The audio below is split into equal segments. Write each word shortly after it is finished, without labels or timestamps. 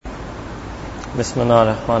Bismillah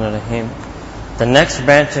ar-Rahman ar-Rahim. The next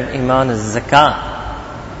branch of Iman is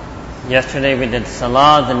Zakah. Yesterday we did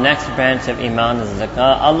Salah. The next branch of Iman is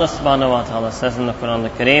Zakah. Allah subhanahu wa ta'ala says in the Quran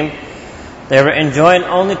al-Kareem, they were enjoined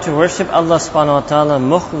only to worship Allah subhanahu wa ta'ala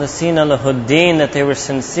mukhlisina lahuddin, that they were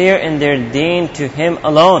sincere in their deen to Him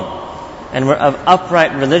alone, and were of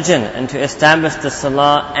upright religion, and to establish the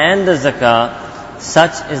Salah and the Zakah.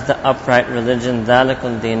 Such is the upright religion,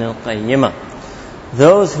 dhalikul dinul qayyimah.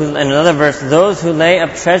 Those who, in another verse, those who lay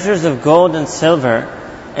up treasures of gold and silver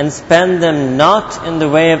and spend them not in the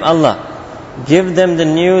way of Allah, give them the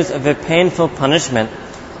news of a painful punishment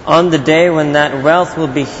on the day when that wealth will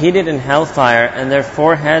be heated in hellfire, and their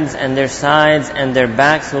foreheads and their sides and their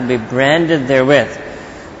backs will be branded therewith.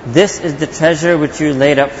 This is the treasure which you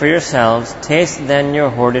laid up for yourselves. Taste then your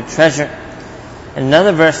hoarded treasure. In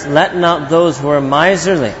another verse, let not those who are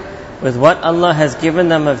miserly with what Allah has given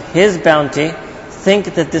them of His bounty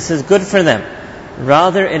think that this is good for them.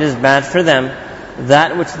 Rather, it is bad for them.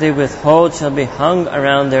 That which they withhold shall be hung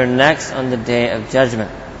around their necks on the day of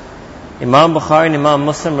judgment. Imam Bukhari and Imam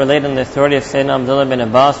Muslim relate on the authority of Sayyidina Abdullah bin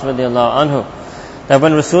Abbas radiallahu anhu, that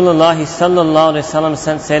when Rasulullah sallallahu alayhi wa sallam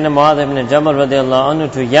sent Sayyidina Mu'adh ibn Jabal radiallahu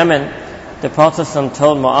anhu to Yemen, the Prophet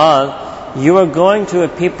told Mu'adh, you are going to a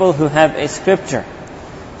people who have a scripture,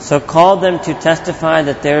 so call them to testify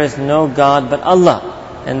that there is no God but Allah,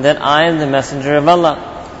 and that I am the messenger of Allah.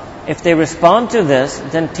 If they respond to this,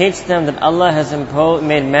 then teach them that Allah has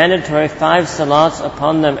made mandatory 5 salats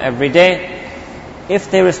upon them every day.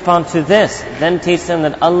 If they respond to this, then teach them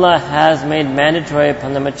that Allah has made mandatory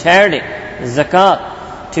upon them a charity,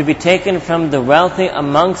 zakat, to be taken from the wealthy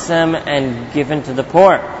amongst them and given to the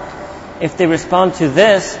poor. If they respond to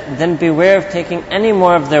this, then beware of taking any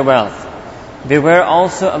more of their wealth. Beware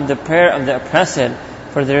also of the prayer of the oppressed,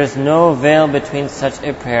 for there is no veil between such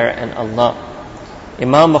a prayer and Allah.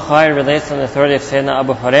 Imam Bukhari relates on the authority of Sayyidina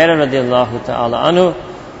Abu Hurairah radiallahu ta'ala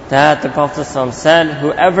anhu, that the Prophet said,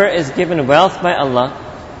 whoever is given wealth by Allah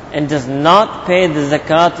and does not pay the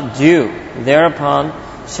zakat due thereupon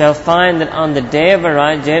shall find that on the day of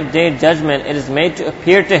judgment it is made to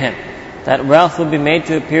appear to him. That wealth will be made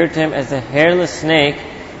to appear to him as a hairless snake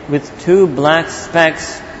with 2 black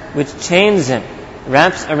specks, which chains him,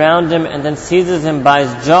 wraps around him, and then seizes him by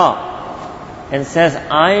his jaw and says,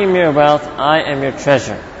 I am your wealth, I am your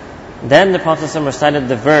treasure. Then the Prophet recited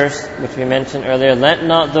the verse which we mentioned earlier, let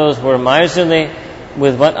not those who are miserly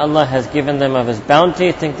with what Allah has given them of His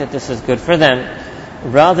bounty think that this is good for them.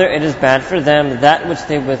 Rather, it is bad for them. That which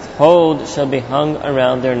they withhold shall be hung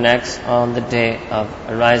around their necks on the day of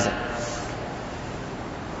arising.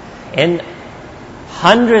 In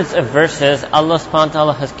hundreds of verses, Allah subhanahu wa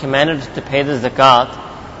ta'ala has commanded us to pay the zakat.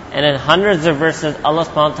 And in hundreds of verses, Allah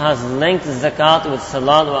subhanahu wa ta'ala has linked zakat with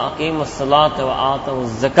salat, wa aqimu salat wa atu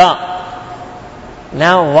zakat.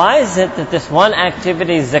 Now, why is it that this one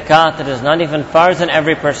activity, zakat, that is not even farz on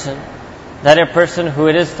every person, that a person who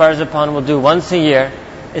it is farz upon will do once a year,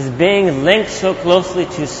 is being linked so closely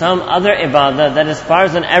to some other ibadah that is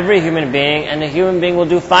farz on every human being, and a human being will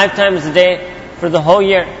do 5 times a day for the whole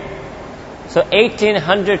year? So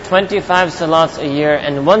 1,825 salats a year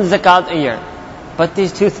and 1 zakat a year. But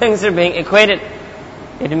these 2 things are being equated.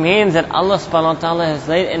 It means that Allah subhanahu wa ta'ala has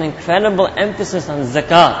laid an incredible emphasis on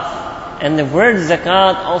zakat. And the word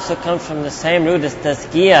zakat also comes from the same root as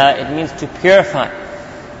tazkiyah. It means to purify.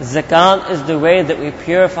 Zakat is the way that we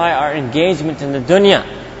purify our engagement in the dunya.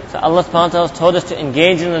 So Allah subhanahu wa ta'ala has told us to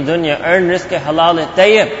engage in the dunya, earn rizq halal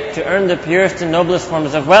tayyib, to earn the purest and noblest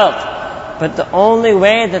forms of wealth. But the only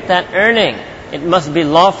way that earning, it must be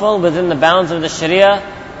lawful within the bounds of the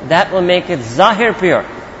sharia, that will make it zahir pure.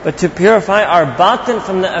 But to purify our batin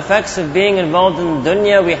from the effects of being involved in the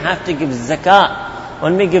dunya, we have to give zakat.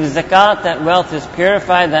 When we give zakat, that wealth is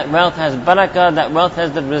purified, that wealth has barakah, that wealth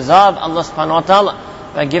has the rizah of Allah subhanahu wa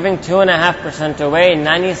ta'ala. By giving 2.5% away,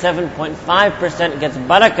 97.5% gets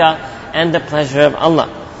barakah and the pleasure of Allah.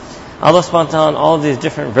 Allah subhanahu wa ta'ala in all these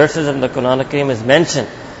different verses of the Quran al-Kareem has mentioned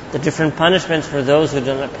the different punishments for those who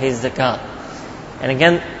do not pay zakat. And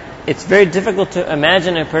again, it's very difficult to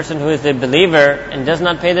imagine a person who is a believer and does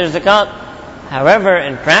not pay their zakat. However,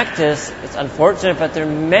 in practice, it's unfortunate, but there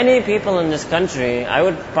are many people in this country, I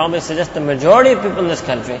would probably suggest the majority of people in this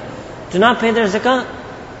country, do not pay their zakat.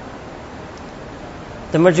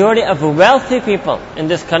 The majority of wealthy people in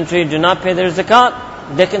this country do not pay their zakat.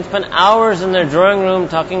 They can spend hours in their drawing room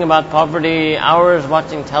talking about poverty, hours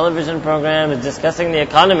watching television programs, discussing the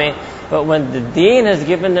economy, but when the deen has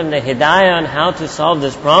given them the hidayah on how to solve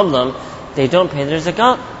this problem, they don't pay their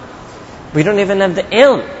zakat. We don't even have the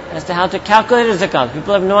ilm as to how to calculate their zakat.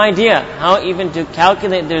 People have no idea how even to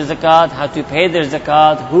calculate their zakat, how to pay their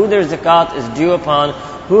zakat, who their zakat is due upon,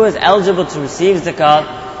 who is eligible to receive zakat.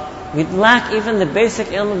 We lack even the basic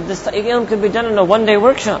ilm. This ilm could be done in a one-day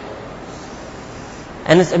workshop.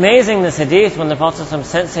 And it's amazing, this hadith, when the Prophet sent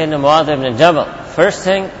Sayyidina Mu'adh ibn Jabal. First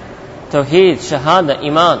thing, Tawheed, Shahada,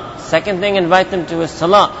 Iman. Second thing, invite them to his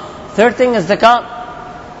Salah. Third thing is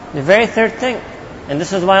zakat. The very third thing. And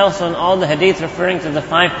this is why also in all the hadith referring to the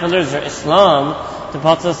 5 pillars of Islam, the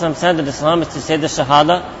Prophet said that Islam is to say the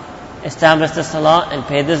Shahada, establish the Salah, and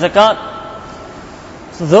pay the zakat.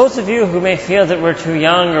 So those of you who may feel that we're too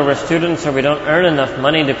young, or we're students, or we don't earn enough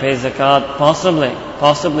money to pay zakat,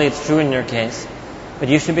 possibly it's true in your case. But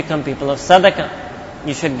you should become people of sadaqah.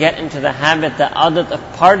 You should get into the habit, the adat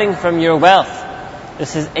of parting from your wealth.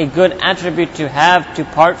 This is a good attribute to have, to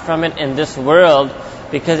part from it in this world,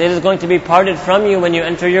 because it is going to be parted from you when you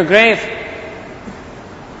enter your grave.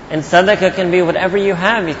 And sadaqah can be whatever you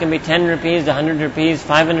have. It can be 10 rupees, 100 rupees,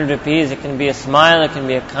 500 rupees. It can be a smile, it can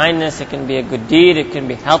be a kindness, it can be a good deed, it can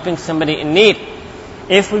be helping somebody in need.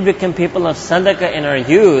 If we become people of sadaqah in our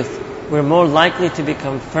youth, we're more likely to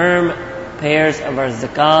become firm payers of our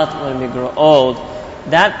zakat when we grow old.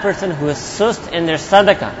 That person who is sust in their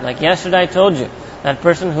sadaqah, like yesterday I told you, that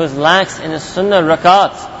person who is lax in his sunnah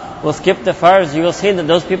rakats, will skip the farz. You will see that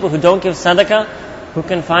those people who don't give sadaqah, who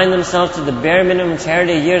confine themselves to the bare minimum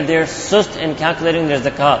charity a year, they're sust in calculating their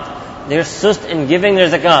zakat. They're sust in giving their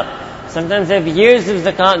zakat. Sometimes they have years of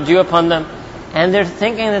zakat due upon them, and they're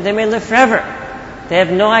thinking that they may live forever. They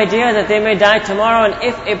have no idea that they may die tomorrow. And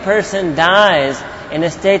if a person dies in a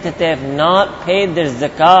state that they have not paid their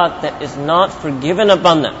zakat, that is not forgiven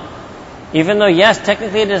upon them. Even though, yes,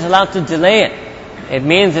 technically it is allowed to delay it. It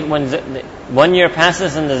means that when 1 year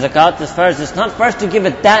passes and the zakat is first, it's not first to give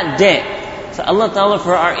it that day. So Allah Ta'ala,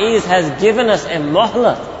 for our ease, has given us a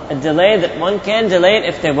muhlat, a delay, that one can delay it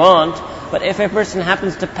if they want. But if a person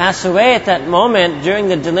happens to pass away at that moment during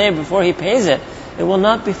the delay before he pays it, it will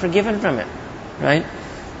not be forgiven from it. Right?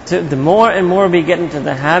 So the more and more we get into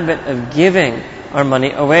the habit of giving our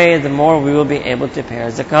money away, the more we will be able to pay our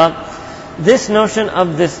zakat. This notion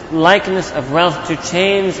of this likeness of wealth to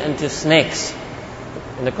chains and to snakes.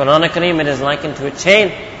 In the Quran Kareem, it is likened to a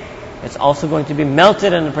chain. It's also going to be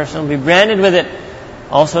melted and the person will be branded with it.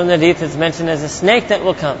 Also in the hadith, it's mentioned as a snake that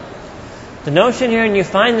will come. The notion here, and you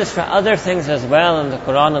find this for other things as well in the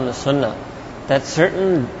Quran and the Sunnah, that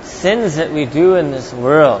certain sins that we do in this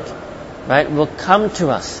world, right, will come to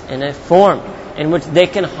us in a form in which they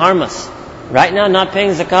can harm us. Right now, not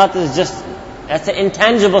paying zakat is that's an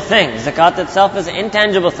intangible thing. Zakat itself is an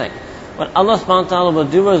intangible thing. What Allah subhanahu wa ta'ala will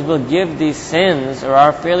do is will give these sins, or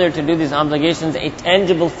our failure to do these obligations, a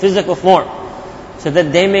tangible physical form. So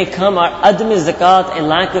that they may come, our admi zakat, a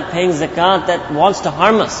lack of paying zakat that wants to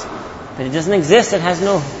harm us. But it doesn't exist, it has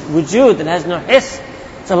no wujud, it has no hiss.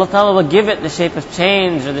 So Allah ta'ala will give it the shape of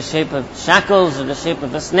chains, or the shape of shackles, or the shape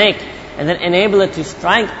of a snake, and then enable it to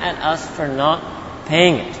strike at us for not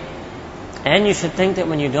paying it. And you should think that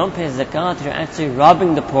when you don't pay zakat, you're actually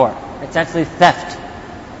robbing the poor. It's actually theft.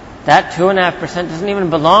 That 2.5% doesn't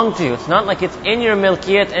even belong to you. It's not like it's in your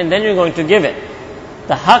milkiyat and then you're going to give it.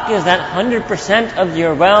 The haqq is that 100% of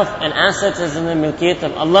your wealth and assets is in the milkiyat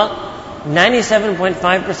of Allah.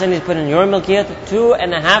 97.5% He's put in your milkiyat.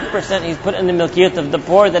 2.5% He's put in the milkiyat of the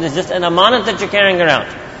poor. That is just an amanat that you're carrying around.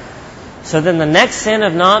 So then the next sin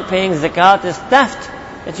of not paying zakat is theft,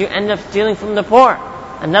 that you end up stealing from the poor.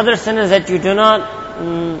 Another sin is that you do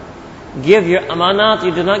not give your amanat,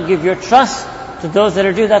 you do not give your trust to those that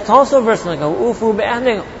are due. That's also a verse like ufu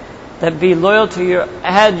bi'ahdikum, that be loyal to your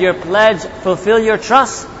ahd, your pledge, fulfill your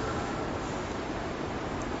trust.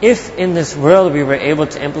 If in this world we were able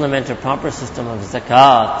to implement a proper system of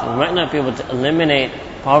zakat, we might not be able to eliminate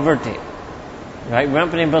poverty. Right? We might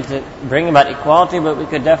not be able to bring about equality, but we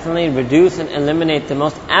could definitely reduce and eliminate the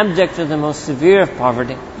most abject or the most severe of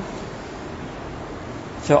poverty.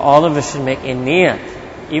 So all of us should make a niyat.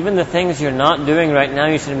 Even the things you're not doing right now,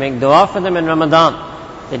 you should make dua for them in Ramadan.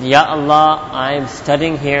 That, Ya Allah, I'm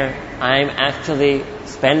studying here. I'm actually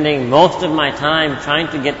spending most of my time trying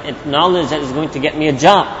to get knowledge that is going to get me a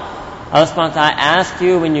job. Allah subhanahu wa ta'ala, I ask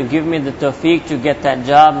you, when you give me the tawfiq to get that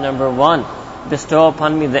job, number 1, bestow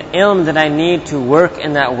upon me the ilm that I need to work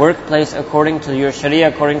in that workplace according to your sharia,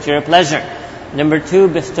 according to your pleasure. Number 2,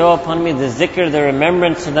 bestow upon me the zikr, the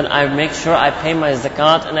remembrance, so that I make sure I pay my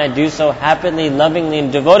zakat and I do so happily, lovingly, and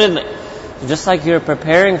devotedly. So just like you're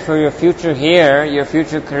preparing for your future here, your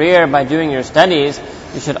future career by doing your studies,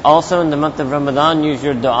 you should also in the month of Ramadan use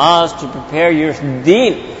your du'as to prepare your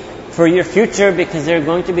deen, for your future, because there are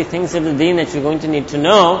going to be things of the deen that you're going to need to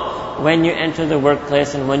know when you enter the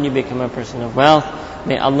workplace and when you become a person of wealth.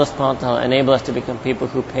 May Allah subhanahu wa ta'ala enable us to become people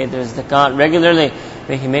who pay their zakat regularly.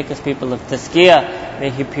 May He make us people of tazkiyah. May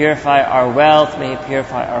He purify our wealth. May He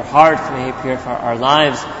purify our hearts. May He purify our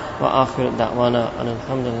lives. Wa akhiru da'wana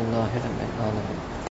alhamdulillahi rabbil alamin.